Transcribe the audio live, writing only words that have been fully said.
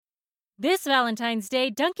This Valentine's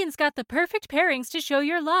Day, Dunkin's got the perfect pairings to show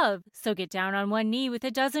your love. So get down on one knee with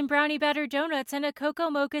a dozen brownie batter donuts and a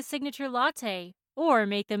cocoa mocha signature latte. Or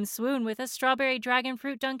make them swoon with a strawberry dragon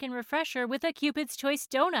fruit Dunkin' refresher with a Cupid's Choice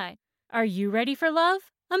donut. Are you ready for love?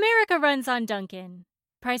 America runs on Dunkin'.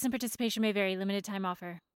 Price and participation may vary. Limited time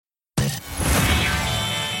offer. Do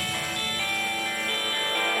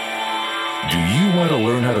you want to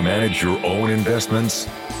learn how to manage your own investments?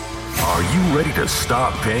 Are you ready to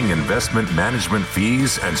stop paying investment management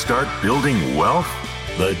fees and start building wealth?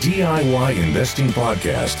 The DIY Investing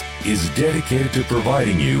Podcast is dedicated to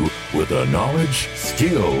providing you with the knowledge,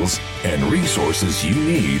 skills, and resources you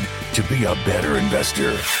need to be a better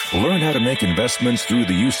investor. Learn how to make investments through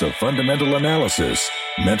the use of fundamental analysis,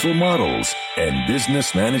 mental models, and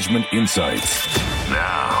business management insights.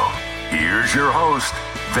 Now, here's your host,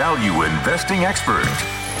 value investing expert,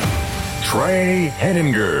 Trey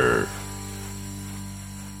Henninger.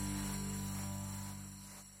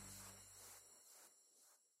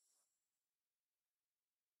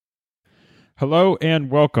 Hello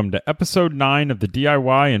and welcome to episode 9 of the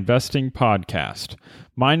DIY Investing Podcast.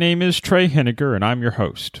 My name is Trey Henninger and I'm your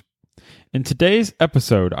host. In today's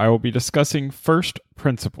episode, I will be discussing first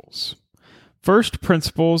principles. First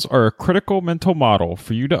principles are a critical mental model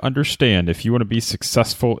for you to understand if you want to be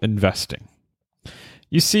successful investing.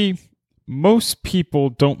 You see, most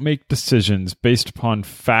people don't make decisions based upon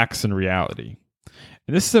facts and reality.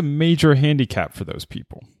 And this is a major handicap for those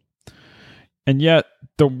people. And yet,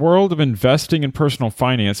 the world of investing and personal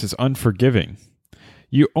finance is unforgiving.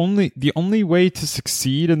 The only way to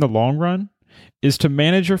succeed in the long run is to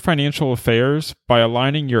manage your financial affairs by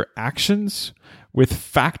aligning your actions with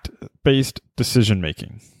fact-based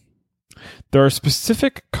decision-making. There are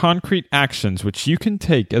specific concrete actions which you can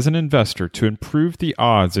take as an investor to improve the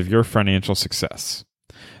odds of your financial success.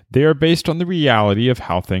 They are based on the reality of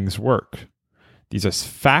how things work. These are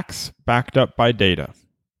facts backed up by data.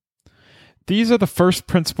 These are the first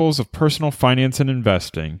principles of personal finance and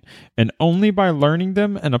investing, and only by learning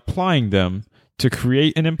them and applying them to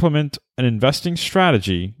create and implement an investing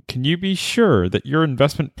strategy can you be sure that your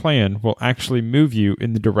investment plan will actually move you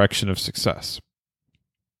in the direction of success.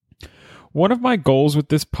 One of my goals with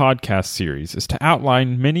this podcast series is to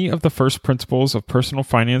outline many of the first principles of personal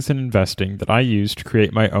finance and investing that I use to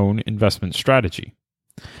create my own investment strategy.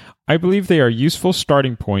 I believe they are useful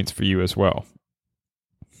starting points for you as well.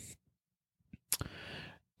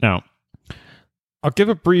 Now, I'll give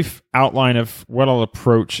a brief outline of what I'll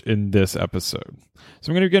approach in this episode. So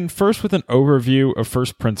I'm going to begin first with an overview of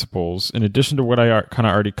first principles, in addition to what I kind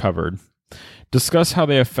of already covered. Discuss how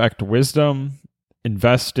they affect wisdom,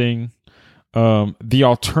 investing, the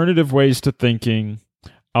alternative ways to thinking.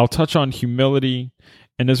 I'll touch on humility,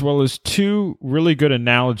 and as well as two really good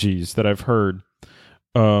analogies that I've heard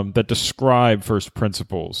that describe first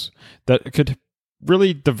principles that could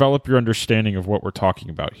really develop your understanding of what we're talking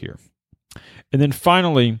about here. And then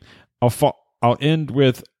finally, I'll end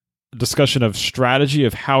with a discussion of strategy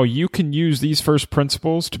of how you can use these first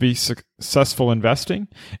principles to be successful investing,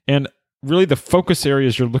 and really the focus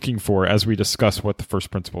areas you're looking for as we discuss what the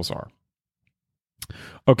first principles are.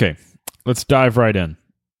 Okay, let's dive right in.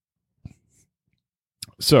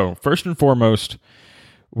 So, first and foremost,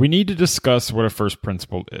 we need to discuss what a first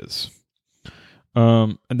principle is.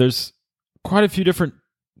 And there's quite a few different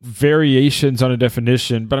variations on a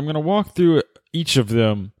definition, but I'm going to walk through each of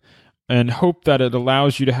them and hope that it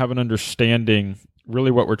allows you to have an understanding really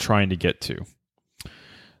what we're trying to get to.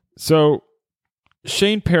 So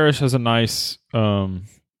Shane Parrish has a nice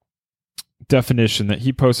definition that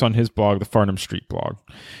he posts on his blog, the Farnham Street blog.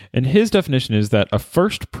 And his definition is that a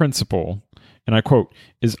first principle, and I quote,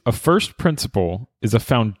 a first principle is a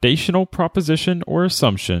foundational proposition or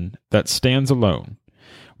assumption that stands alone.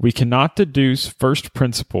 We cannot deduce first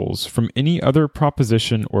principles from any other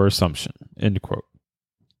proposition or assumption, end quote.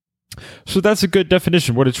 So that's a good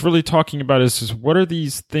definition. What it's really talking about is what are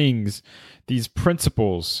these things, these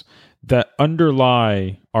principles that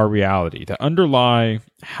underlie our reality, that underlie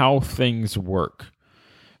how things work.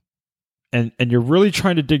 And you're really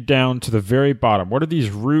trying to dig down to the very bottom. What are these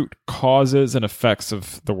root causes and effects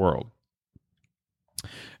of the world?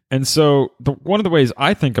 And so one of the ways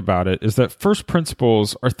I think about it is that first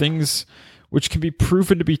principles are things which can be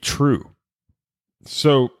proven to be true.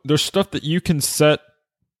 So there's stuff that you can set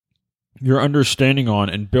your understanding on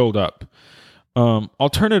and build up.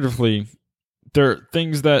 Alternatively, there are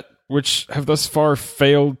things which have thus far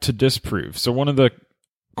failed to disprove. So one of the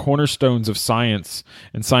cornerstones of science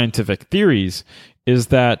and scientific theories is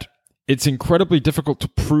that it's incredibly difficult to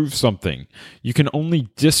prove something. You can only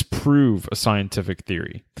disprove a scientific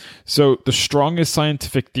theory. So the strongest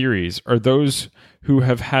scientific theories are those who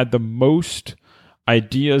have had the most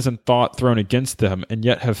ideas and thought thrown against them and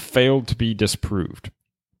yet have failed to be disproved.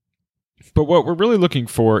 But what we're really looking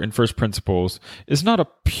for in first principles is not a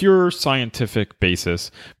pure scientific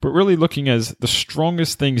basis, but really looking as the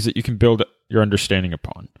strongest things that you can build your understanding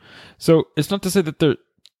upon. So it's not to say that there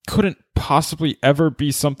couldn't possibly ever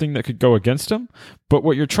be something that could go against them, but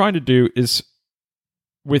what you're trying to do is,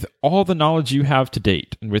 with all the knowledge you have to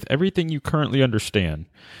date and with everything you currently understand,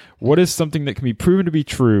 what is something that can be proven to be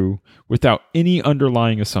true without any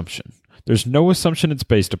underlying assumption? There's no assumption it's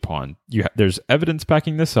based upon. There's evidence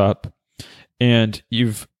backing this up, and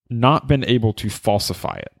you've not been able to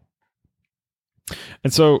falsify it.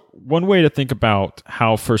 And so one way to think about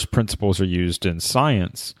how first principles are used in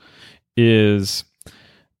science is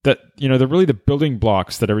that, they're really the building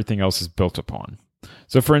blocks that everything else is built upon.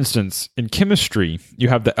 So for instance, in chemistry, you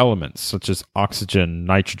have the elements such as oxygen,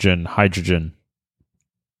 nitrogen, hydrogen.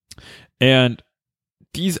 And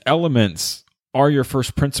these elements are your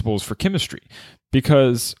first principles for chemistry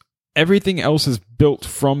because everything else is built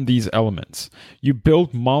from these elements. You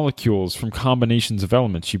build molecules from combinations of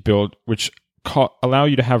elements which allow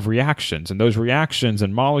you to have reactions, and those reactions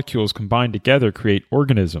and molecules combined together create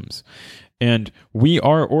organisms. And we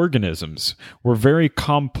are organisms. We're very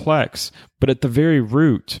complex, but at the very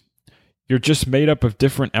root, you're just made up of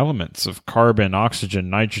different elements of carbon, oxygen,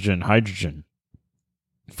 nitrogen, hydrogen.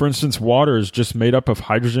 For instance, water is just made up of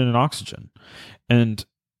hydrogen and oxygen. And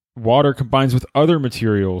water combines with other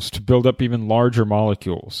materials to build up even larger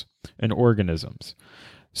molecules and organisms.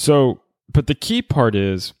 But the key part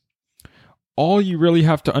is, all you really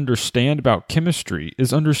have to understand about chemistry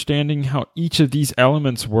is understanding how each of these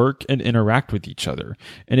elements work and interact with each other.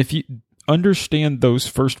 And if you understand those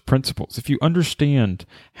first principles, if you understand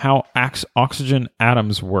how oxygen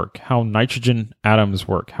atoms work, how nitrogen atoms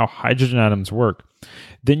work, how hydrogen atoms work,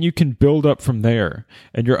 then you can build up from there,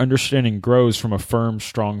 and your understanding grows from a firm,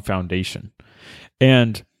 strong foundation.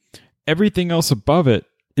 And everything else above it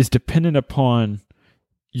is dependent upon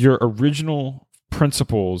your original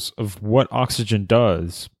principles of what oxygen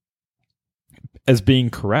does as being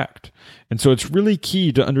correct. And so it's really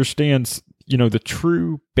key to understand, the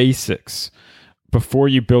true basics before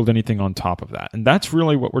you build anything on top of that. And that's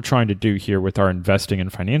really what we're trying to do here with our investing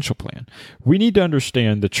and financial plan. We need to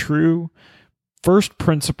understand the true first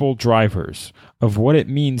principle drivers of what it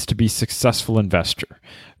means to be a successful investor.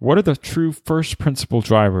 What are the true first principle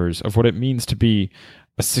drivers of what it means to be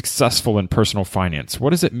successful in personal finance? What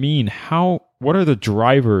does it mean? What are the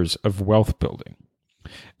drivers of wealth building?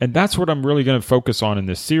 And that's what I'm really going to focus on in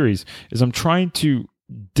this series, is I'm trying to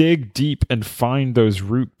dig deep and find those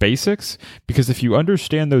root basics, because if you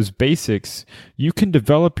understand those basics, you can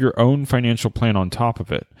develop your own financial plan on top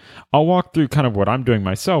of it. I'll walk through kind of what I'm doing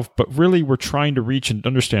myself, but really we're trying to reach and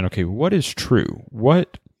understand, okay, what is true?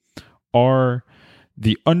 What are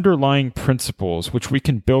the underlying principles which we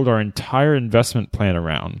can build our entire investment plan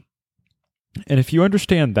around? And if you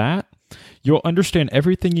understand that, you'll understand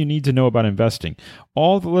everything you need to know about investing.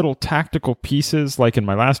 All the little tactical pieces, like in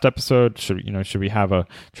my last episode, should we have a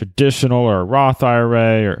traditional or a Roth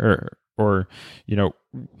IRA, or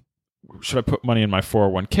should I put money in my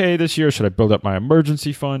 401k this year? Should I build up my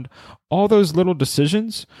emergency fund? All those little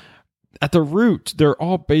decisions, at the root, they're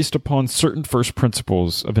all based upon certain first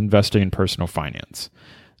principles of investing in personal finance.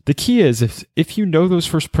 The key is, if you know those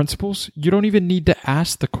first principles, you don't even need to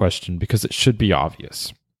ask the question because it should be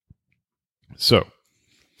obvious. So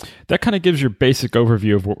that kind of gives your basic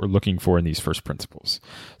overview of what we're looking for in these first principles.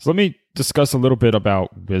 So let me discuss a little bit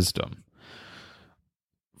about wisdom.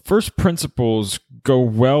 First principles go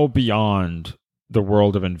well beyond the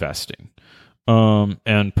world of investing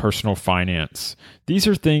and personal finance. These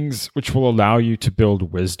are things which will allow you to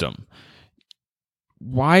build wisdom.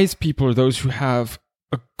 Wise people are those who have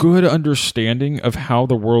a good understanding of how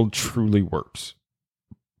the world truly works.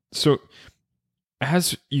 So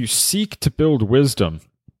as you seek to build wisdom,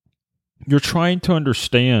 you're trying to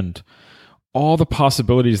understand all the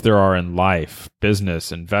possibilities there are in life,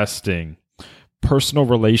 business, investing, personal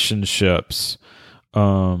relationships,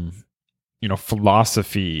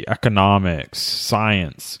 philosophy, economics,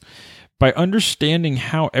 science. By understanding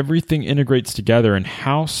how everything integrates together and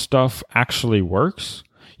how stuff actually works,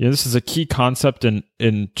 this is a key concept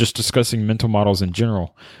in just discussing mental models in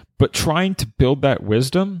general. But trying to build that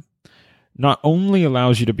wisdom not only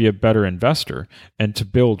allows you to be a better investor and to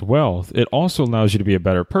build wealth, it also allows you to be a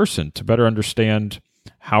better person, to better understand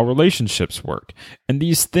how relationships work. And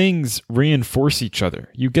these things reinforce each other.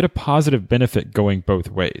 You get a positive benefit going both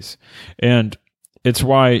ways. And it's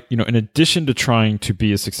why, in addition to trying to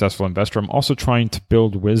be a successful investor, I'm also trying to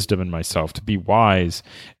build wisdom in myself, to be wise,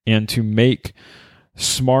 and to make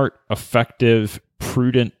smart, effective,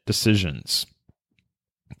 prudent decisions.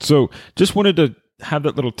 So just wanted to have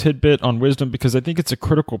that little tidbit on wisdom because I think it's a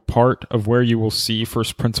critical part of where you will see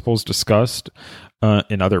first principles discussed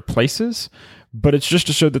in other places. But it's just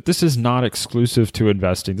to show that this is not exclusive to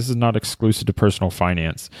investing. This is not exclusive to personal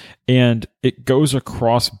finance. And it goes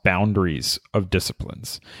across boundaries of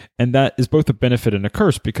disciplines. And that is both a benefit and a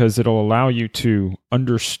curse because it'll allow you to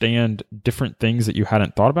understand different things that you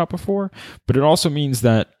hadn't thought about before. But it also means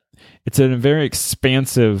that it's a very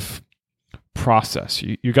expansive process.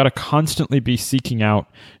 You got to constantly be seeking out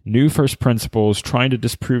new first principles, trying to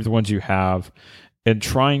disprove the ones you have, and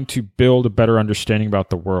trying to build a better understanding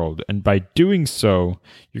about the world. And by doing so,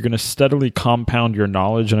 you're going to steadily compound your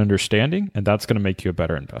knowledge and understanding, and that's going to make you a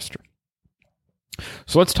better investor.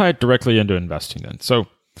 So let's tie it directly into investing then. So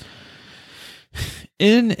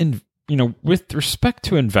with respect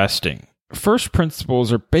to investing, first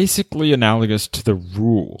principles are basically analogous to the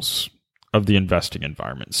rules of the investing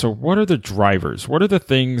environment. So what are the drivers? What are the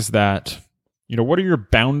things that, what are your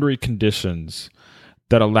boundary conditions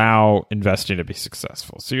that allow investing to be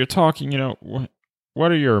successful? So you're talking,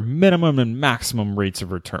 what are your minimum and maximum rates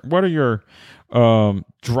of return? What are your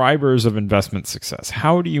drivers of investment success?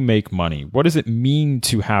 How do you make money? What does it mean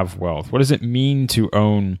to have wealth? What does it mean to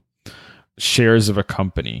own shares of a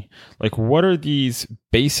company? Like, what are these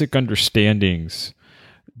basic understandings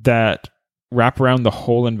that wrap around the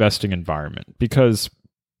whole investing environment? Because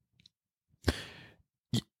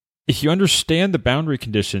if you understand the boundary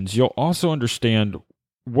conditions, you'll also understand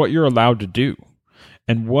what you're allowed to do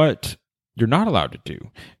and what you're not allowed to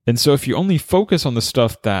do. And so if you only focus on the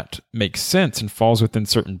stuff that makes sense and falls within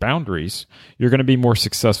certain boundaries, you're going to be more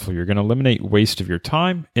successful. You're going to eliminate waste of your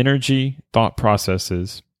time, energy, thought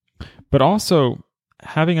processes, but also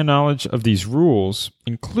having a knowledge of these rules,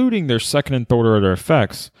 including their second and third order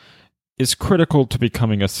effects, is critical to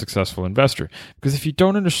becoming a successful investor. Because if you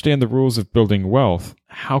don't understand the rules of building wealth,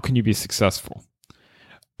 how can you be successful?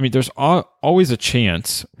 I mean, there's always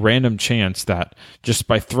a random chance that just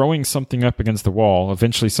by throwing something up against the wall,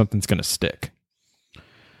 eventually something's going to stick.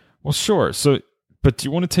 Well, sure. But do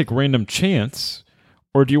you want to take random chance,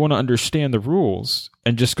 or do you want to understand the rules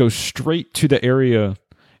and just go straight to the area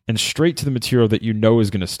and straight to the material that you know is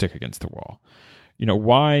going to stick against the wall?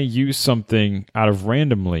 Why use something out of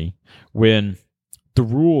randomly when the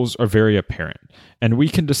rules are very apparent? And we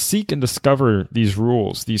can just seek and discover these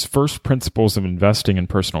rules, these first principles of investing in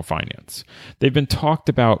personal finance. They've been talked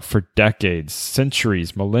about for decades,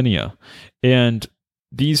 centuries, millennia. And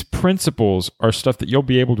these principles are stuff that you'll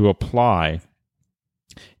be able to apply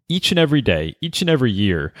each and every day, each and every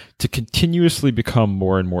year to continuously become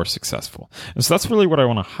more and more successful. And so that's really what I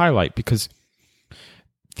want to highlight, because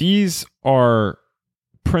these are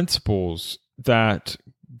principles that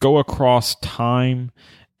go across time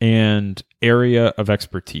and area of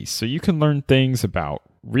expertise. So you can learn things about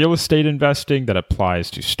real estate investing that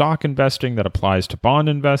applies to stock investing, that applies to bond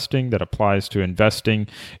investing, that applies to investing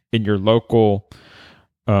in your local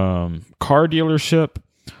car dealership.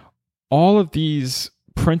 All of these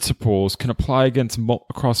principles can apply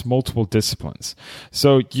across multiple disciplines.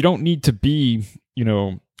 So you don't need to be,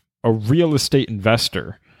 a real estate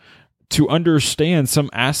investor to understand some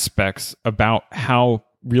aspects about how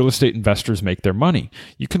real estate investors make their money.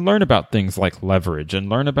 You can learn about things like leverage and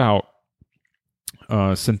learn about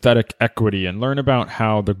synthetic equity and learn about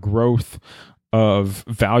how the growth of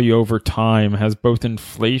value over time has both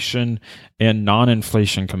inflation and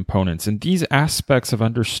non-inflation components. And these aspects of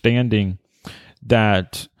understanding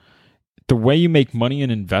that the way you make money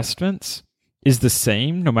in investments is the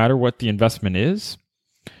same no matter what the investment is,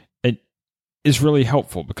 it is really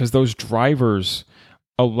helpful, because those drivers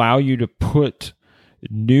allow you to put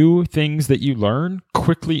new things that you learn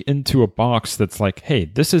quickly into a box that's like, hey,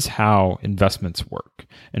 this is how investments work.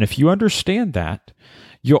 And if you understand that,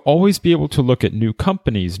 you'll always be able to look at new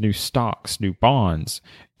companies, new stocks, new bonds,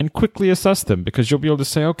 and quickly assess them, because you'll be able to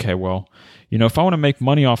say, okay, well, if I want to make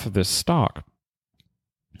money off of this stock,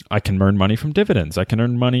 I can earn money from dividends. I can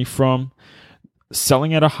earn money from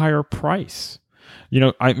selling at a higher price.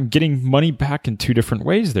 I'm getting money back in two different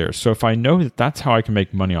ways there. So if I know that that's how I can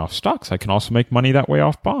make money off stocks, I can also make money that way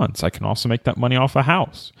off bonds. I can also make that money off a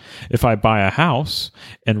house. If I buy a house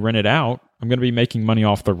and rent it out, I'm going to be making money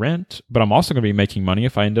off the rent, but I'm also going to be making money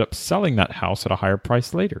if I end up selling that house at a higher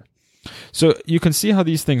price later. So you can see how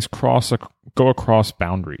these things go across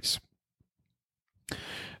boundaries.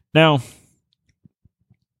 Now,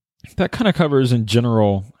 that kind of covers in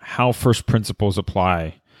general how first principles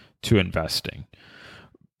apply to investing.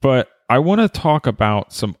 But I want to talk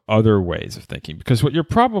about some other ways of thinking, because what you're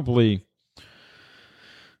probably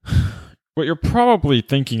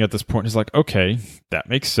thinking at this point is like, okay, that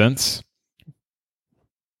makes sense.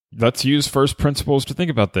 Let's use first principles to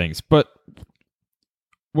think about things. But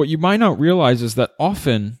what you might not realize is that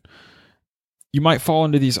often you might fall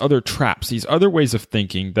into these other traps, these other ways of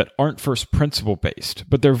thinking that aren't first principle based,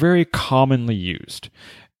 but they're very commonly used.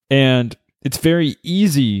 And it's very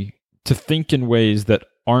easy to think in ways that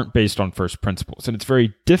aren't based on first principles. And it's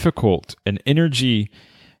very difficult and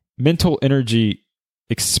mental energy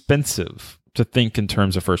expensive to think in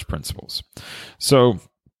terms of first principles. So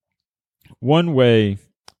one way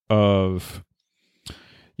of,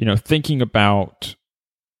 thinking about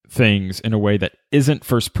things in a way that isn't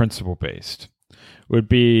first principle based would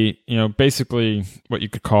be, basically what you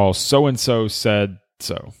could call so-and-so said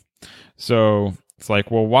so. So it's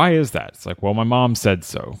like, well, why is that? It's like, well, my mom said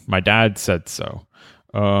so. My dad said so.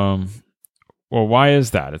 Well, why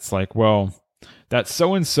is that? It's like, well, that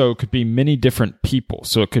so-and-so could be many different people.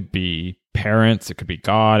 So it could be parents, it could be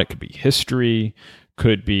God, it could be history,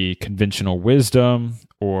 could be conventional wisdom,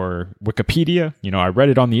 or Wikipedia. I read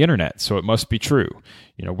it on the internet, so it must be true.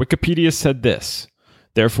 Wikipedia said this,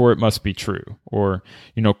 therefore it must be true. Or,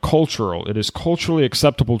 cultural, it is culturally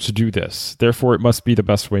acceptable to do this, therefore it must be the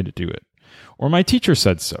best way to do it. Or my teacher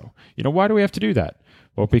said so. Why do we have to do that?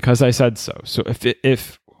 Well, because I said so. So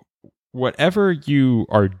if whatever you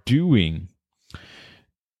are doing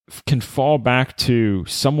can fall back to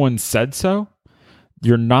someone said so,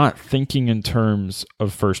 you're not thinking in terms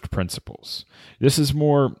of first principles. This is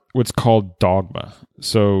more what's called dogma.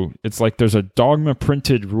 So it's like there's a dogma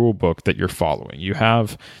printed rule book that you're following. You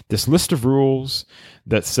have this list of rules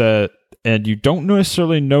that said, and you don't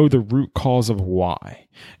necessarily know the root cause of why.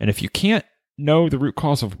 And if you can't know the root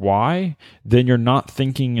cause of why, then you're not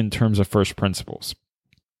thinking in terms of first principles.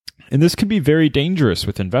 And this can be very dangerous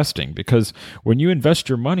with investing, because when you invest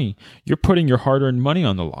your money, you're putting your hard-earned money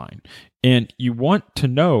on the line. And you want to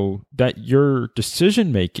know that your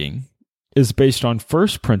decision-making is based on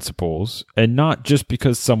first principles and not just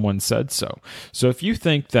because someone said so. So if you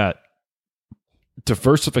think that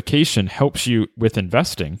diversification helps you with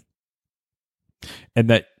investing, and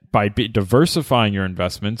that by diversifying your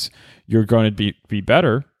investments, you're going to be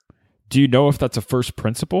better, do you know if that's a first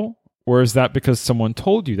principle? Or is that because someone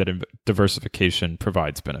told you that diversification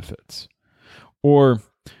provides benefits? Or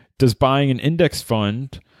does buying an index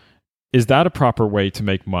fund, is that a proper way to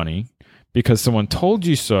make money because someone told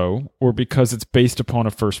you so, or because it's based upon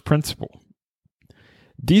a first principle?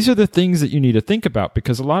 These are the things that you need to think about,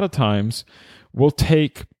 because a lot of times we'll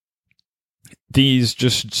take these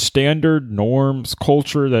just standard norms,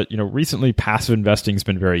 culture that, recently passive investing has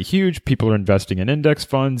been very huge. People are investing in index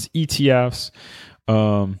funds, ETFs,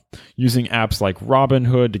 using apps like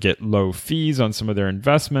Robinhood to get low fees on some of their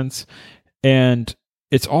investments. And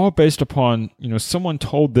it's all based upon, someone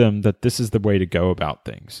told them that this is the way to go about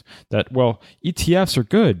things. That, well, ETFs are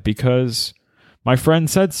good because my friend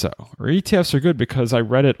said so. Or ETFs are good because I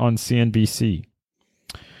read it on CNBC.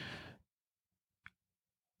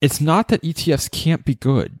 It's not that ETFs can't be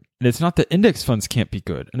good. And it's not that index funds can't be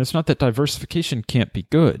good. And it's not that diversification can't be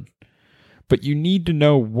good. But you need to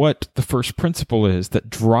know what the first principle is that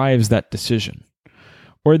drives that decision.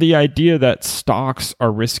 Or the idea that stocks are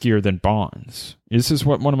riskier than bonds. This is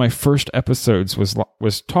what one of my first episodes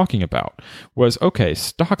was talking about. Was, okay,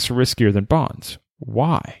 stocks are riskier than bonds.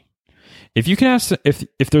 Why? If you can ask,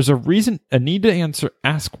 if there's a need to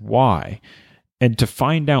ask why, and to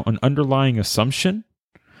find out an underlying assumption,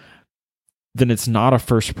 then it's not a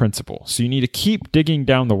first principle. So you need to keep digging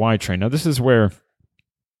down the why train. Now, this is where,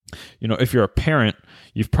 if you're a parent,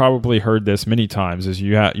 you've probably heard this many times, is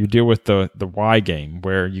you deal with the why game,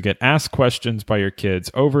 where you get asked questions by your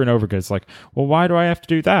kids over and over again. It's like, well, why do I have to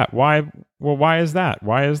do that? Why? Well, why is that?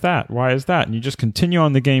 Why is that? Why is that? And you just continue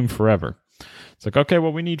on the game forever. It's like, okay,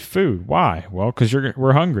 well, we need food. Why? Well, because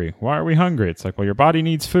we're hungry. Why are we hungry? It's like, well, your body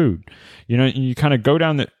needs food. And you kind of go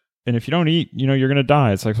down and if you don't eat, you're going to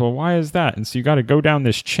die. It's like, well, why is that? And so you got to go down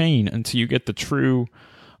this chain until you get the true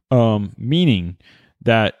meaning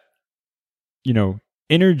that,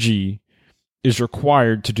 energy is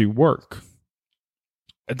required to do work.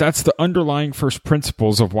 That's the underlying first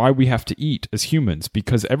principles of why we have to eat as humans,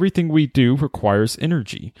 because everything we do requires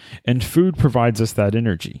energy, and food provides us that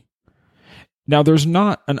energy. Now, there's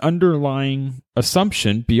not an underlying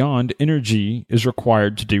assumption beyond energy is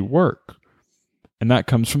required to do work. And that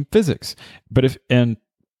comes from physics. But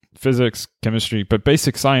physics, chemistry, but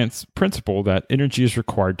basic science principle that energy is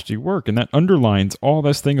required to do work. And that underlines all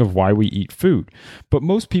this thing of why we eat food. But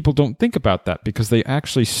most people don't think about that because they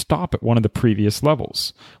actually stop at one of the previous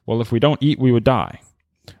levels. Well, if we don't eat, we would die.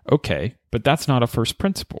 Okay, but that's not a first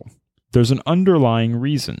principle. There's an underlying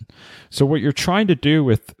reason. So what you're trying to do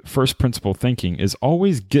with first principle thinking is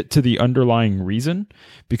always get to the underlying reason,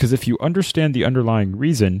 because if you understand the underlying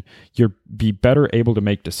reason, you'll be better able to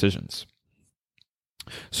make decisions.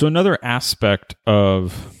 So another aspect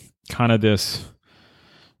of kind of this,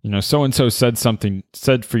 so-and-so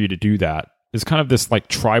said for you to do that, is kind of this like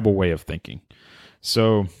tribal way of thinking.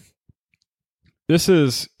 So this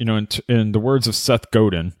is, in the words of Seth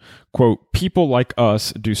Godin, quote, "People like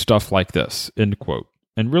us do stuff like this," end quote.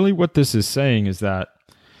 And really what this is saying is that,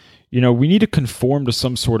 we need to conform to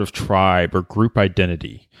some sort of tribe or group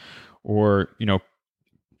identity. Or,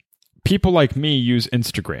 people like me use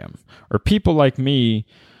Instagram. Or people like me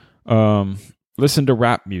listen to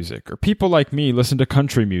rap music. Or people like me listen to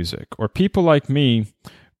country music. Or people like me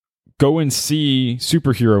go and see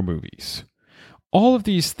superhero movies. All of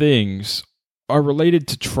these things are related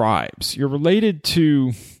to tribes. You're related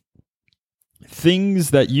to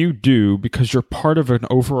things that you do because you're part of an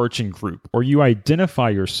overarching group, or you identify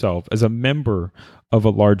yourself as a member of a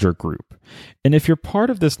larger group. And if you're part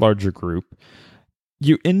of this larger group,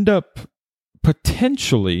 you end up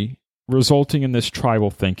potentially resulting in this tribal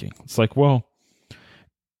thinking. It's like, well,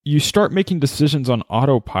 you start making decisions on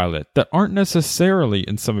autopilot that aren't necessarily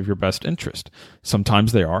in some of your best interest.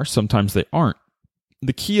 Sometimes they are, sometimes they aren't.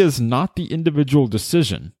 The key is not the individual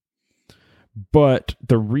decision, but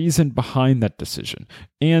the reason behind that decision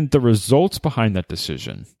and the results behind that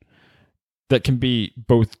decision that can be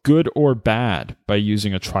both good or bad by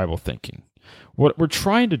using a tribal thinking. What we're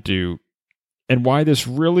trying to do, and why this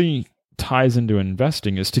really ties into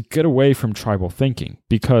investing, is to get away from tribal thinking,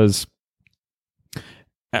 because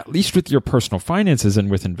at least with your personal finances and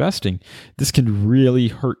with investing, this can really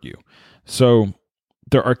hurt you. So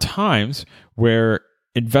there are times where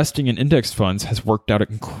investing in index funds has worked out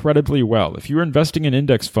incredibly well. If you were investing in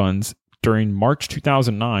index funds during March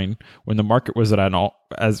 2009, when the market was at a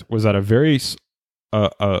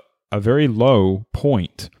very low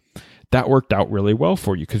point, that worked out really well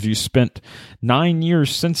for you because you spent 9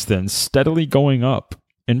 years since then steadily going up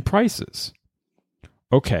in prices.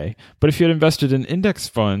 Okay, but if you had invested in index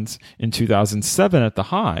funds in 2007 at the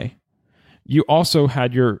high, you also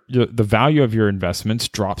had the value of your investments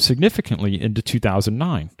drop significantly into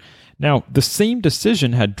 2009. Now, the same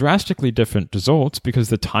decision had drastically different results because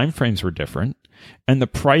the time frames were different and the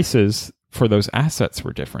prices for those assets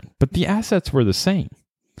were different, but the assets were the same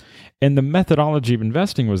and the methodology of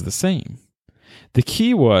investing was the same. The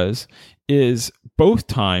key is both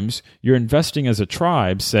times you're investing as a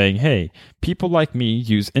tribe saying, hey, people like me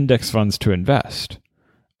use index funds to invest.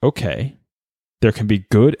 Okay. There can be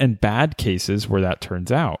good and bad cases where that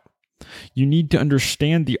turns out. You need to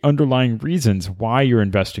understand the underlying reasons why you're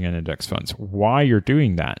investing in index funds, why you're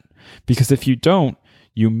doing that. Because if you don't,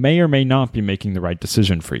 you may or may not be making the right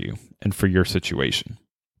decision for you and for your situation.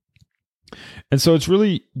 And so it's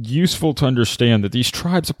really useful to understand that these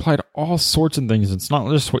tribes apply to all sorts of things. It's not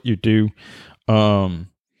just what you do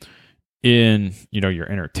in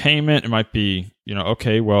your entertainment. It might be,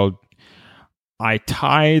 okay, well, I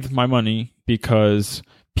tithe my money because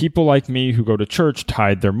people like me who go to church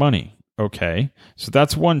tithe their money. Okay, so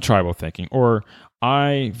that's one tribal thinking. Or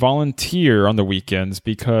I volunteer on the weekends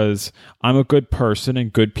because I'm a good person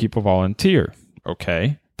and good people volunteer.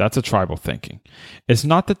 Okay, that's a tribal thinking. It's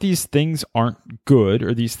not that these things aren't good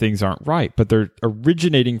or these things aren't right, but they're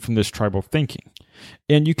originating from this tribal thinking.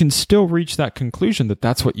 And you can still reach that conclusion that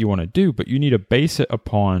that's what you want to do, but you need to base it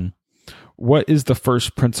upon what is the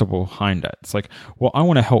first principle behind it. It's like, well, I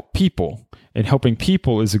want to help people, and helping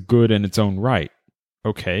people is a good in its own right.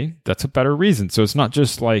 Okay, that's a better reason. So it's not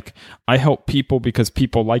just like, I help people because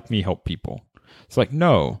people like me help people. It's like,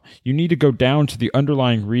 no, you need to go down to the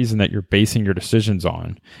underlying reason that you're basing your decisions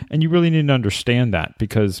on. And you really need to understand that,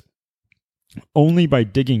 because only by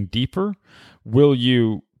digging deeper will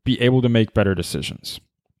you be able to make better decisions.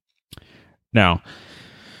 Now,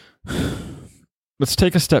 let's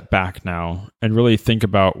take a step back now and really think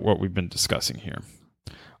about what we've been discussing here.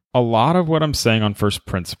 A lot of what I'm saying on first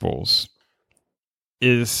principles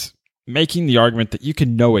is making the argument that you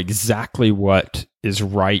can know exactly what is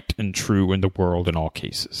right and true in the world in all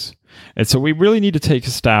cases. And so we really need to take a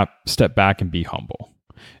step back and be humble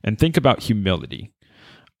and think about humility.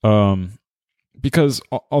 Because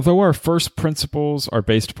although our first principles are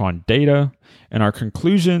based upon data and our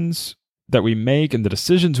conclusions that we make and the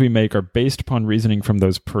decisions we make are based upon reasoning from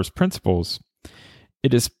those first principles,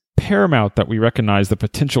 it is paramount that we recognize the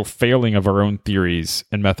potential failing of our own theories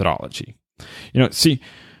and methodology. See,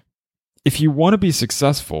 if you want to be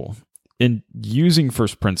successful in using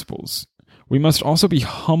first principles, we must also be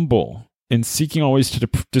humble in seeking always to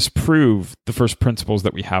disprove the first principles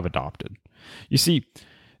that we have adopted. You see,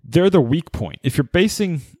 they're the weak point. If you're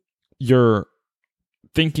basing your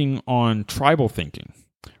thinking on tribal thinking,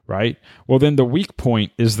 right? Well, then the weak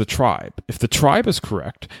point is the tribe. If the tribe is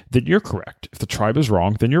correct, then you're correct. If the tribe is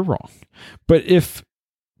wrong, then you're wrong. But if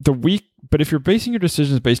you're basing your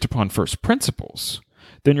decisions based upon first principles,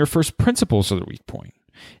 then your first principles are the weak point.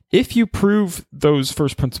 If you prove those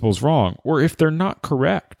first principles wrong, or if they're not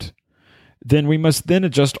correct, then we must then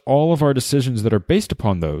adjust all of our decisions that are based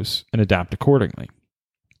upon those and adapt accordingly.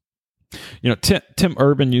 Tim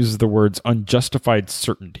Urban uses the words unjustified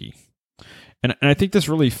certainty. And I think this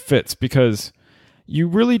really fits because you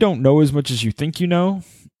really don't know as much as you think you know,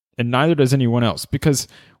 and neither does anyone else. Because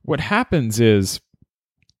what happens is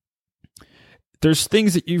there's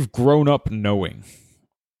things that you've grown up knowing,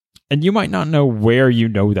 and you might not know where you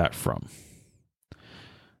know that from.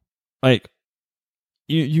 Like,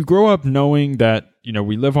 you grow up knowing that,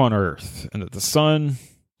 we live on Earth and that the sun,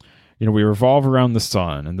 we revolve around the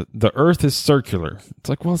sun and the Earth is circular. It's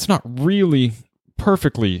like, well, it's not really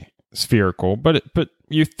perfectly spherical, but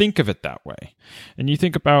you think of it that way. And you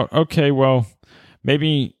think about, okay, well,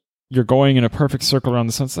 maybe you're going in a perfect circle around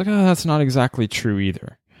the sun. It's like, that's not exactly true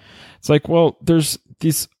either. It's like, well, there's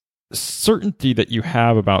this certainty that you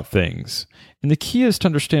have about things. And the key is to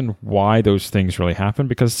understand why those things really happen,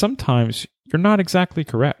 because sometimes you're not exactly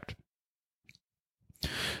correct.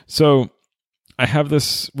 So I have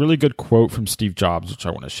this really good quote from Steve Jobs, which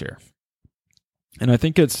I want to share. And I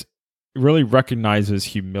think it really recognizes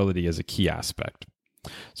humility as a key aspect.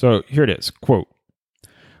 So here it is, quote,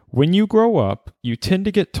 "When you grow up, you tend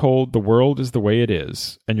to get told the world is the way it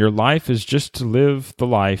is, and your life is just to live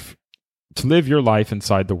your life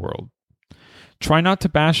inside the world. Try not to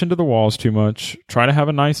bash into the walls too much. Try to have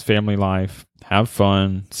a nice family life, have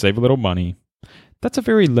fun, save a little money. That's a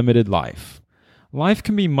very limited life. Life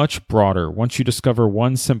can be much broader once you discover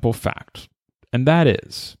one simple fact, and that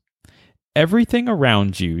is, everything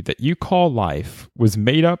around you that you call life was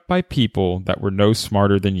made up by people that were no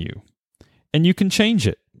smarter than you. And you can change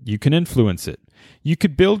it. You can influence it. You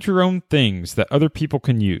could build your own things that other people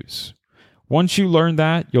can use. Once you learn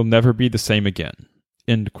that, you'll never be the same again."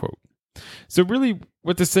 End quote. So really,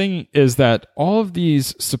 what they're saying is that all of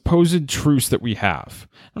these supposed truths that we have,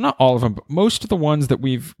 not all of them, but most of the ones that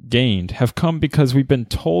we've gained have come because we've been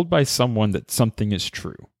told by someone that something is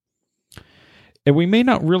true. And we may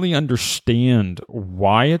not really understand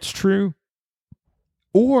why it's true,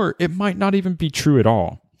 or it might not even be true at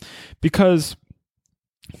all, because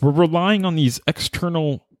we're relying on these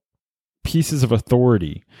external pieces of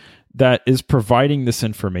authority that is providing this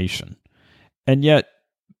information. And yet,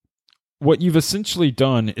 what you've essentially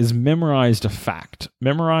done is memorized a fact,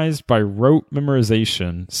 memorized by rote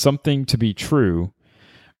memorization, something to be true,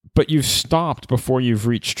 but you've stopped before you've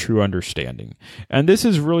reached true understanding. And this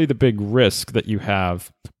is really the big risk that you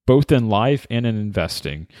have, both in life and in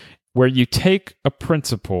investing, where you take a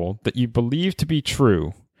principle that you believe to be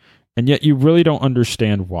true, and yet you really don't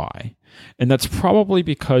understand why. And that's probably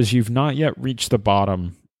because you've not yet reached the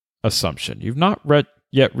bottom assumption. You've not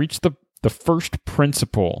yet reached the first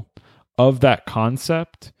principle of that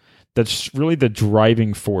concept that's really the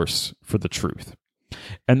driving force for the truth.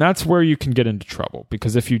 And that's where you can get into trouble,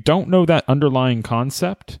 because if you don't know that underlying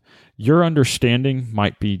concept, your understanding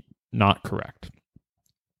might be not correct.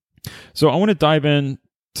 So I want to dive in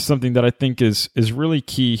to something that I think is really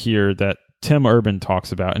key here that Tim Urban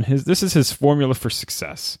talks about, and this is his formula for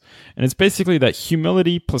success. And it's basically that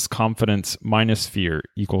humility plus confidence minus fear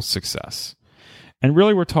equals success. And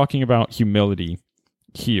really we're talking about humility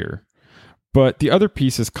here. But the other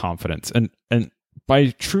piece is confidence. And by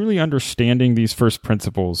truly understanding these first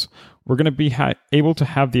principles, we're going to be able to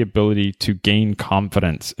have the ability to gain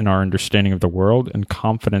confidence in our understanding of the world and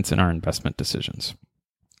confidence in our investment decisions.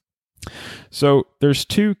 So there's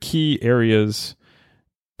two key areas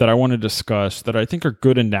that I want to discuss that I think are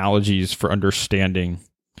good analogies for understanding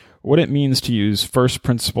what it means to use first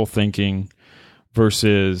principle thinking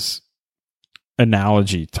versus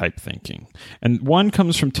analogy type thinking. And one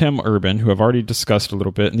comes from Tim Urban, who I've already discussed a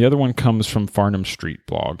little bit, and the other one comes from Farnam Street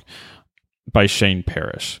blog by Shane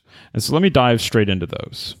Parrish. And so let me dive straight into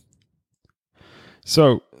those.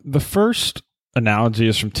 So the first analogy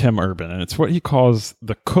is from Tim Urban, and it's what he calls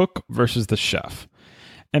the cook versus the chef.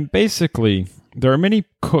 And basically, there are many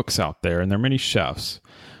cooks out there and there are many chefs,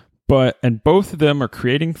 and both of them are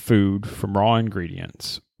creating food from raw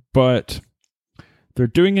ingredients. But they're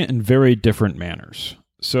doing it in very different manners.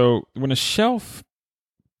 So when a chef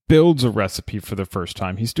builds a recipe for the first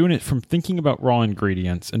time, he's doing it from thinking about raw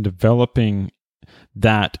ingredients and developing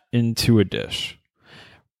that into a dish.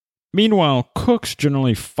 Meanwhile, cooks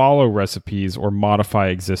generally follow recipes or modify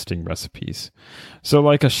existing recipes. So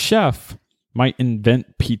like a chef might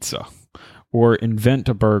invent pizza or invent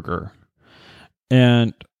a burger,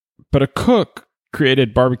 but a cook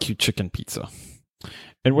created barbecue chicken pizza.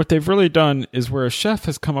 And what they've really done is where a chef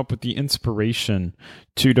has come up with the inspiration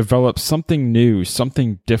to develop something new,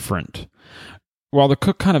 something different, while the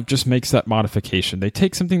cook kind of just makes that modification. They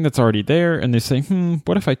take something that's already there and they say,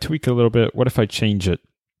 what if I tweak it a little bit? What if I change it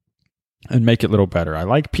and make it a little better? I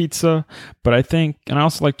like pizza, but I think, and I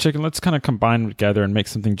also like chicken, let's kind of combine them together and make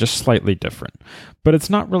something just slightly different. But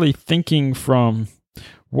it's not really thinking from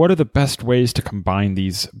what are the best ways to combine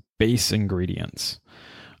these base ingredients.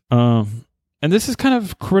 And this is kind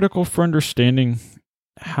of critical for understanding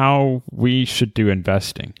how we should do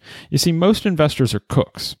investing. You see, most investors are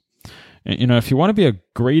cooks. And, if you want to be a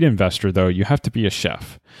great investor, though, you have to be a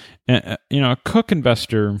chef. And, a cook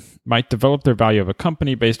investor might develop their value of a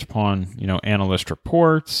company based upon, analyst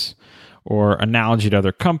reports or analogy to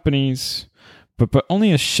other companies. But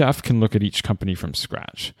only a chef can look at each company from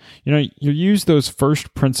scratch. You use those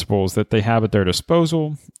first principles that they have at their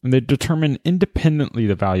disposal, and they determine independently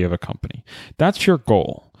the value of a company. That's your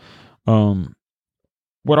goal.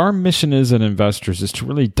 What our mission is as investors is to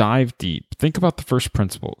really dive deep. Think about the first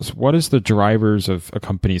principles. What is the drivers of a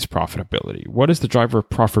company's profitability? What is the driver of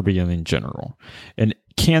profitability in general? And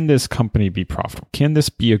can this company be profitable? Can this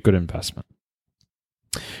be a good investment?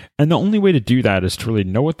 And the only way to do that is to really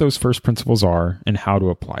know what those first principles are and how to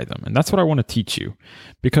apply them. And that's what I want to teach you.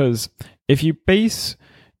 Because if you base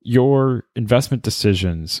your investment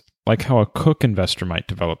decisions like how a cook investor might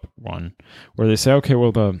develop one, where they say, okay,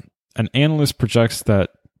 well, an analyst projects that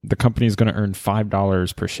the company is going to earn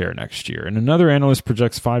 $5 per share next year, and another analyst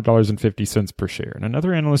projects $5.50 per share, and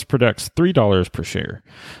another analyst projects $3 per share.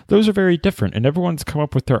 Those are very different, and everyone's come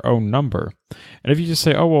up with their own number. And if you just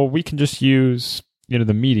say, oh, well, we can just use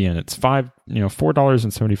the median, it's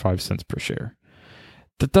 $4.75 per share.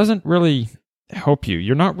 That doesn't really help you.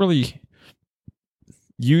 You're not really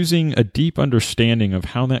using a deep understanding of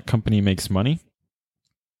how that company makes money.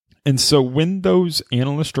 And so when those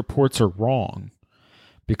analyst reports are wrong,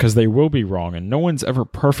 because they will be wrong, and no one's ever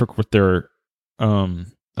perfect with their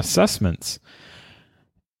assessments,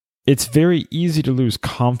 it's very easy to lose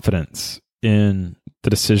confidence in the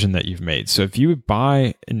decision that you've made. So if you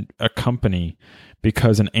buy a company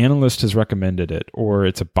because an analyst has recommended it, or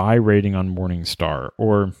it's a buy rating on Morningstar,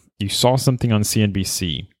 or you saw something on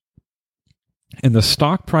CNBC, and the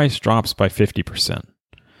stock price drops by 50%,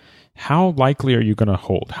 how likely are you going to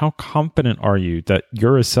hold? How confident are you that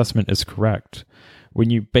your assessment is correct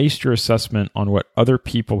when you based your assessment on what other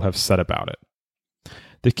people have said about it?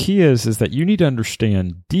 The key is that you need to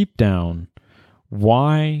understand deep down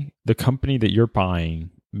why the company that you're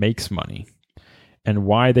buying makes money and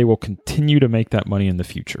why they will continue to make that money in the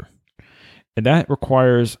future. And that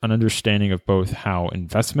requires an understanding of both how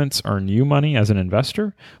investments earn you money as an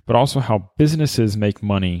investor, but also how businesses make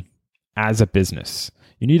money as a business.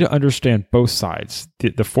 You need to understand both sides,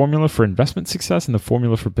 the formula for investment success and the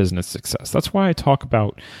formula for business success. That's why I talk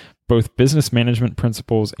about both business management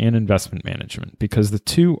principles and investment management, because the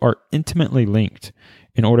two are intimately linked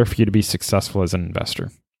in order for you to be successful as an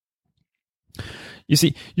investor. You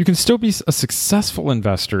see, you can still be a successful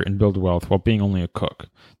investor and build wealth while being only a cook.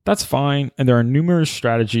 That's fine, and there are numerous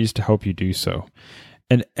strategies to help you do so.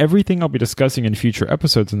 And everything I'll be discussing in future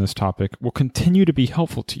episodes on this topic will continue to be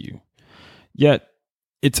helpful to you. Yet,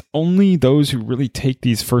 it's only those who really take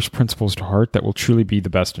these first principles to heart that will truly be the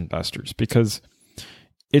best investors, because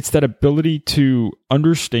it's that ability to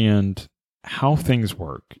understand how things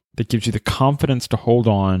work that gives you the confidence to hold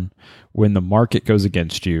on when the market goes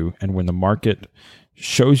against you and when the market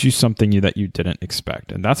shows you something that you didn't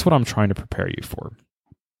expect. And that's what I'm trying to prepare you for.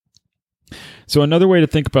 So another way to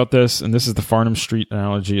think about this, and this is the Farnham Street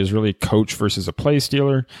analogy, is really coach versus a play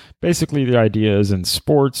stealer. Basically, the idea is in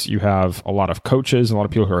sports, you have a lot of coaches, a lot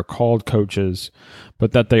of people who are called coaches,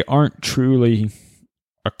 but that they aren't truly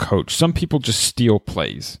a coach. Some people just steal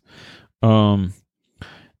plays. And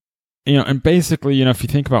basically, if you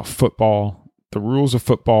think about football, the rules of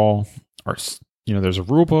football are, there's a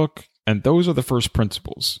rule book, and those are the first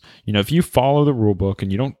principles. If you follow the rule book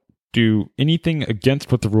and you don't do anything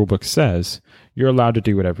against what the rule book says, you're allowed to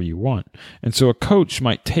do whatever you want. And so a coach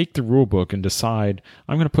might take the rule book and decide,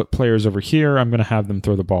 I'm going to put players over here. I'm going to have them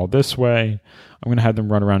throw the ball this way. I'm going to have them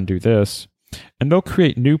run around and do this. And they'll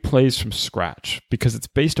create new plays from scratch because it's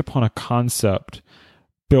based upon a concept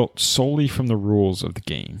built solely from the rules of the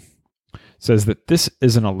game. Says that this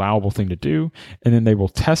is an allowable thing to do, and then they will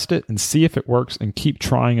test it and see if it works and keep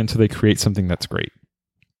trying until they create something that's great.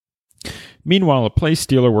 Meanwhile, a play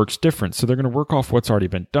stealer works different. So they're going to work off what's already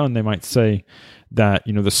been done. They might say that,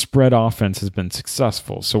 the spread offense has been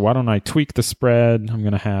successful. So why don't I tweak the spread? I'm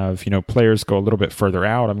going to have, players go a little bit further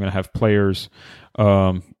out. I'm going to have players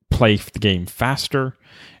play the game faster.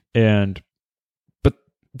 But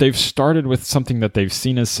they've started with something that they've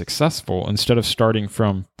seen as successful instead of starting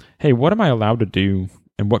from, hey, what am I allowed to do?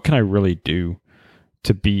 And what can I really do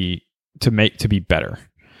to be better?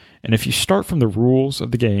 And if you start from the rules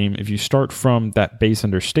of the game, if you start from that base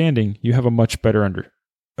understanding, you have a much better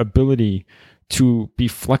ability to be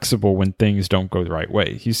flexible when things don't go the right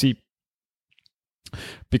way. You see,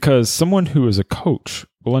 because someone who is a coach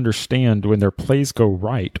will understand when their plays go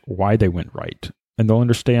right, why they went right. And they'll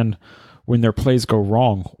understand when their plays go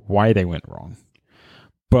wrong, why they went wrong.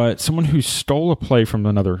 But someone who stole a play from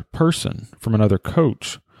another person, from another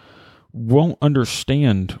coach, won't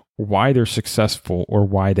understand why they're successful or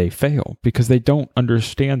why they fail, because they don't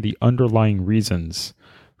understand the underlying reasons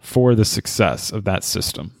for the success of that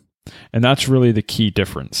system. And that's really the key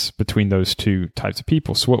difference between those two types of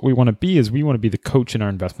people. So what we want to be is we want to be the coach in our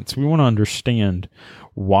investments. We want to understand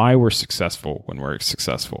why we're successful when we're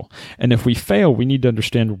successful. And if we fail, we need to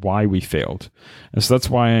understand why we failed. And so that's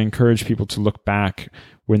why I encourage people to look back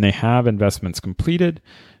when they have investments completed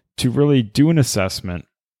to really do an assessment.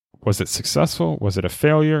 Was it successful? Was it a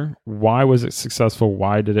failure? Why was it successful?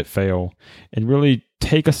 Why did it fail? And really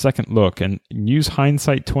take a second look and use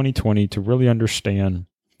hindsight 2020 to really understand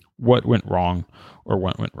what went wrong or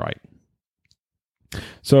what went right.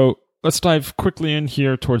 So let's dive quickly in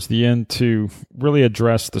here towards the end to really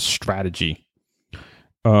address the strategy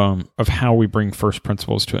of how we bring first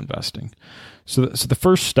principles to investing. So the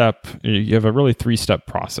first step, you have a really 3-step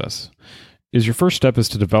process. Your first step is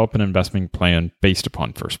to develop an investment plan based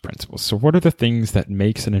upon first principles. So what are the things that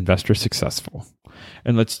makes an investor successful?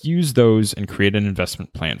 And let's use those and create an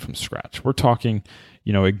investment plan from scratch. We're talking,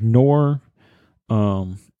 ignore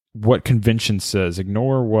what convention says,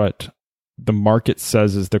 ignore what the market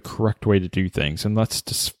says is the correct way to do things. And let's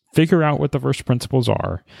just figure out what the first principles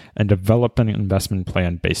are and develop an investment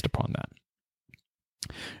plan based upon that.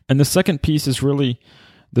 And the second piece is really,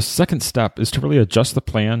 the second step is to really adjust the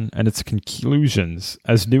plan and its conclusions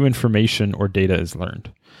as new information or data is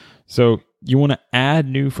learned. So you want to add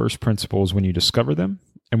new first principles when you discover them.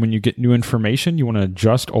 And when you get new information, you want to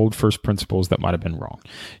adjust old first principles that might have been wrong.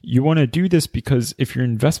 You want to do this because if your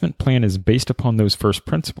investment plan is based upon those first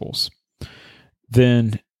principles,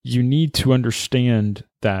 then you need to understand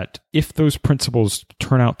that if those principles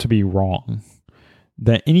turn out to be wrong,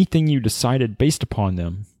 that anything you decided based upon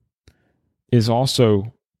them is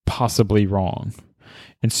also possibly wrong.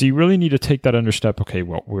 And so you really need to take that under step. Okay,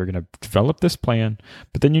 well, we're going to develop this plan,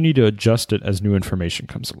 but then you need to adjust it as new information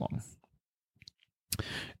comes along.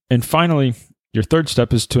 And finally, your third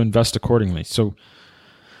step is to invest accordingly. So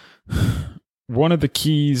one of the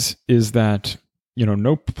keys is that,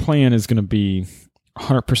 no plan is going to be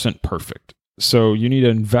 100% perfect. So you need to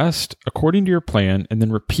invest according to your plan and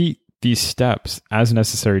then repeat these steps as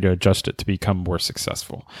necessary to adjust it to become more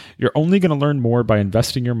successful. You're only going to learn more by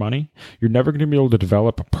investing your money. You're never going to be able to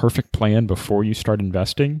develop a perfect plan before you start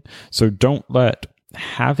investing. So don't let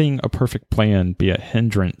having a perfect plan be a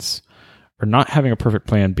hindrance, or not having a perfect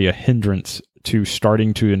plan be a hindrance to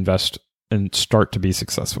starting to invest and start to be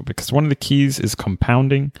successful. Because one of the keys is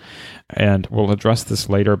compounding, and we'll address this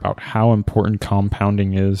later about how important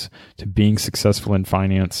compounding is to being successful in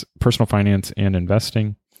finance, personal finance, and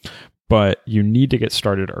investing. But you need to get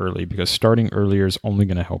started early because starting earlier is only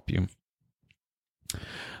going to help you.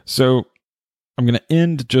 So I'm going to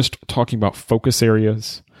end just talking about focus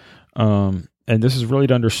areas. And this is really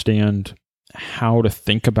to understand how to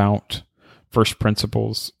think about first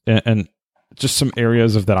principles and just some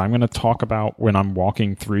areas of that I'm going to talk about when I'm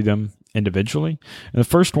walking through them individually. And the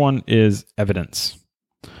first one is evidence.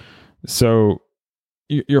 So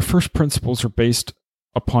your first principles are based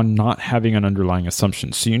upon not having an underlying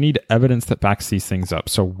assumption. So you need evidence that backs these things up.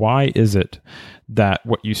 So why is it that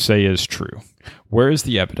what you say is true? Where is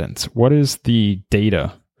the evidence? What is the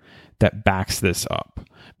data that backs this up?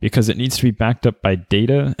 Because it needs to be backed up by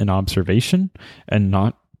data and observation and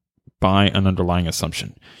not by an underlying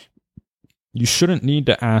assumption. You shouldn't need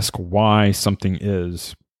to ask why something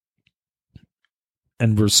is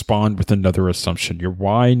and respond with another assumption. Your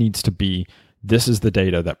why needs to be, this is the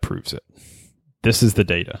data that proves it. This is the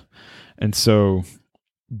data. And so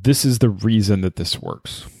this is the reason that this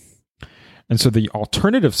works. And so the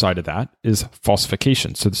alternative side of that is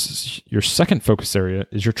falsification. So this is your second focus area,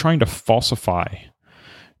 is you're trying to falsify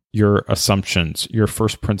your assumptions, your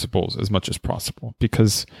first principles as much as possible,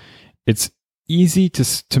 because it's easy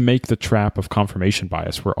to make the trap of confirmation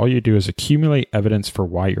bias, where all you do is accumulate evidence for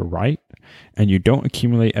why you're right, and you don't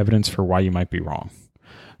accumulate evidence for why you might be wrong.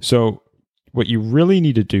 So what you really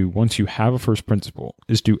need to do once you have a first principle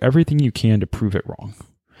is do everything you can to prove it wrong.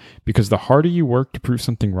 Because the harder you work to prove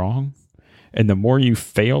something wrong, and the more you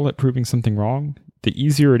fail at proving something wrong, the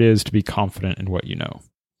easier it is to be confident in what you know.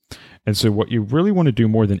 And so what you really want to do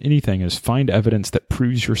more than anything is find evidence that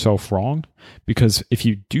proves yourself wrong, because if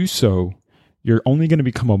you do so, you're only going to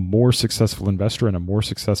become a more successful investor and a more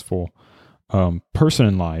successful person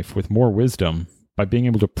in life with more wisdom by being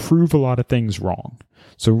able to prove a lot of things wrong.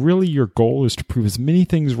 So really your goal is to prove as many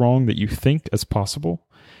things wrong that you think as possible.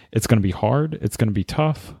 It's going to be hard. It's going to be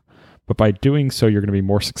tough. But by doing so, you're going to be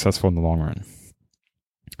more successful in the long run.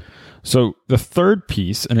 So the third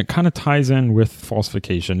piece, and it kind of ties in with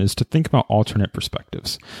falsification, is to think about alternate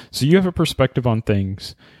perspectives. So you have a perspective on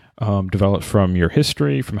things developed from your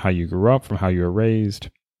history, from how you grew up, from how you were raised.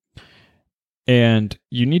 And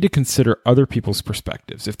you need to consider other people's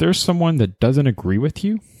perspectives. If there's someone that doesn't agree with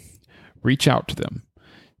you, reach out to them.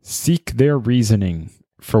 Seek their reasoning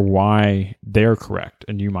for why they're correct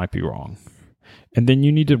and you might be wrong. And then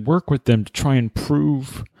you need to work with them to try and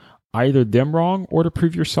prove either them wrong or to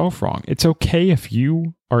prove yourself wrong. It's okay if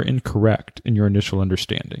you are incorrect in your initial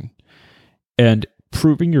understanding. And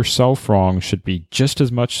proving yourself wrong should be just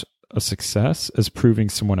as much a success as proving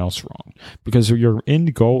someone else wrong, because your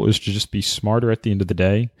end goal is to just be smarter at the end of the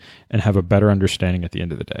day and have a better understanding at the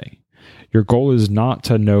end of the day. Your goal is not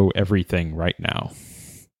to know everything right now.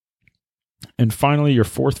 And finally, your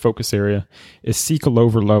fourth focus area is seek a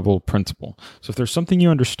lower level principle. So if there's something you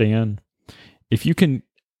understand, if you can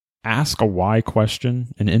ask a why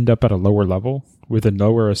question and end up at a lower level with a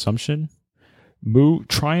lower assumption,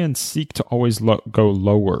 try and seek to always go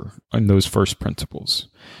lower in those first principles,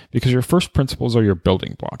 because your first principles are your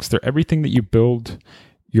building blocks. They're everything that you build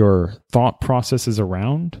your thought processes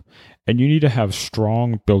around, and you need to have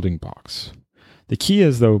strong building blocks. The key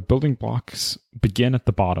is, though, building blocks begin at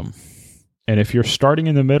the bottom. And if you're starting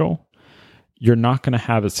in the middle, you're not going to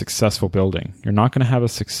have a successful building. You're not going to have a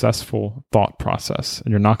successful thought process,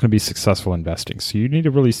 and you're not going to be successful investing. So you need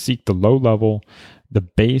to really seek the low level, the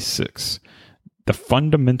basics, the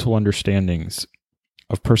fundamental understandings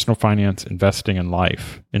of personal finance, investing, and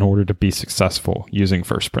life in order to be successful using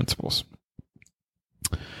first principles.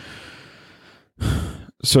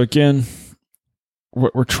 So again,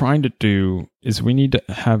 what we're trying to do is we need to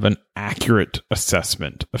have an accurate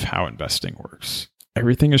assessment of how investing works.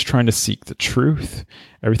 Everything is trying to seek the truth.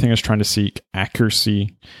 Everything is trying to seek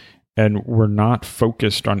accuracy. And we're not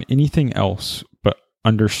focused on anything else but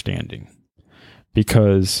understanding,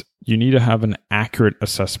 because you need to have an accurate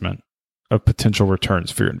assessment of potential returns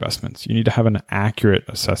for your investments. You need to have an accurate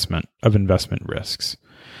assessment of investment risks.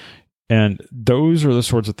 And those are the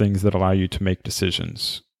sorts of things that allow you to make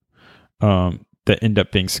decisions that end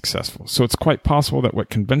up being successful. So it's quite possible that what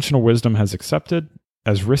conventional wisdom has accepted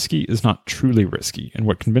as risky is not truly risky. And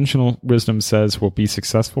what conventional wisdom says will be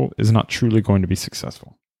successful is not truly going to be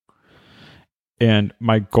successful. And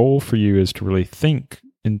my goal for you is to really think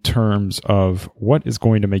in terms of what is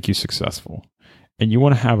going to make you successful. And you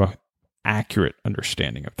want to have an accurate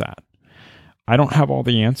understanding of that. I don't have all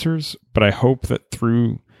the answers, but I hope that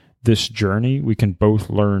through this journey, we can both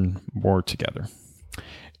learn more together.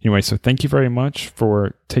 Anyway, so thank you very much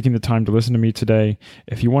for taking the time to listen to me today.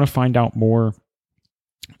 If you want to find out more,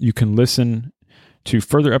 you can listen to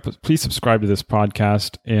further episodes. Please subscribe to this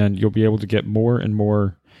podcast, and you'll be able to get more and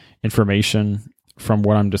more information from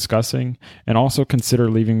what I'm discussing. And also consider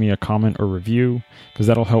leaving me a comment or review, because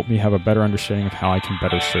that'll help me have a better understanding of how I can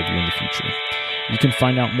better serve you in the future. You can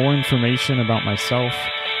find out more information about myself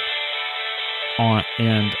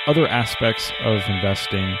and other aspects of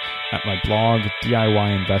investing at my blog,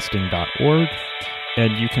 DIYinvesting.org.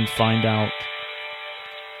 And you can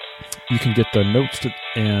get the notes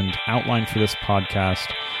and outline for this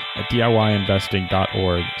podcast at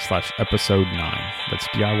DIYinvesting.org/episode 9. That's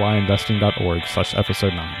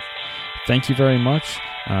DIYinvesting.org/episode 9. Thank you very much,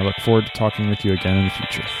 and I look forward to talking with you again in the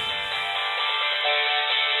future.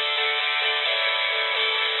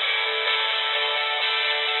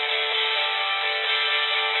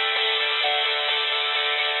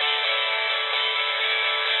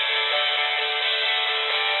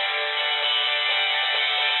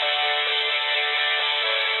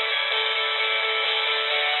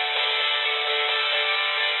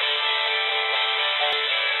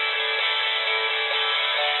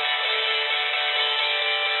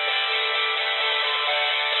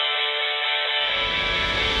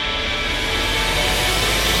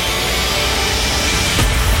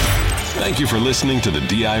 Thank you for listening to the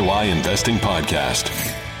DIY Investing Podcast.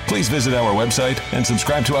 Please visit our website and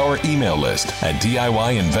subscribe to our email list at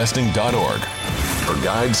DIYinvesting.org for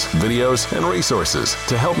guides, videos, and resources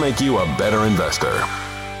to help make you a better investor.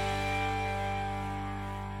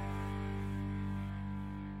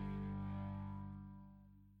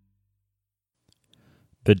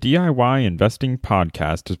 The DIY Investing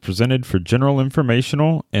Podcast is presented for general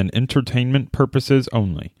informational and entertainment purposes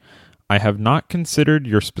only. I have not considered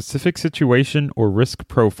your specific situation or risk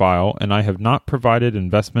profile, and I have not provided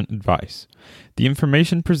investment advice. The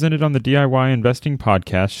information presented on the DIY Investing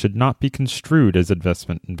Podcast should not be construed as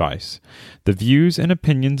investment advice. The views and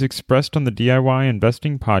opinions expressed on the DIY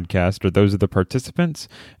Investing Podcast are those of the participants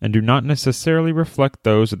and do not necessarily reflect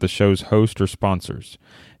those of the show's host or sponsors.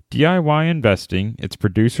 DIY Investing, its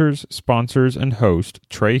producers, sponsors, and host,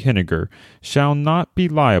 Trey Henniger, shall not be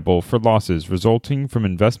liable for losses resulting from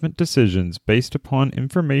investment decisions based upon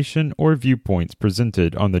information or viewpoints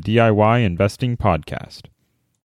presented on the DIY Investing Podcast.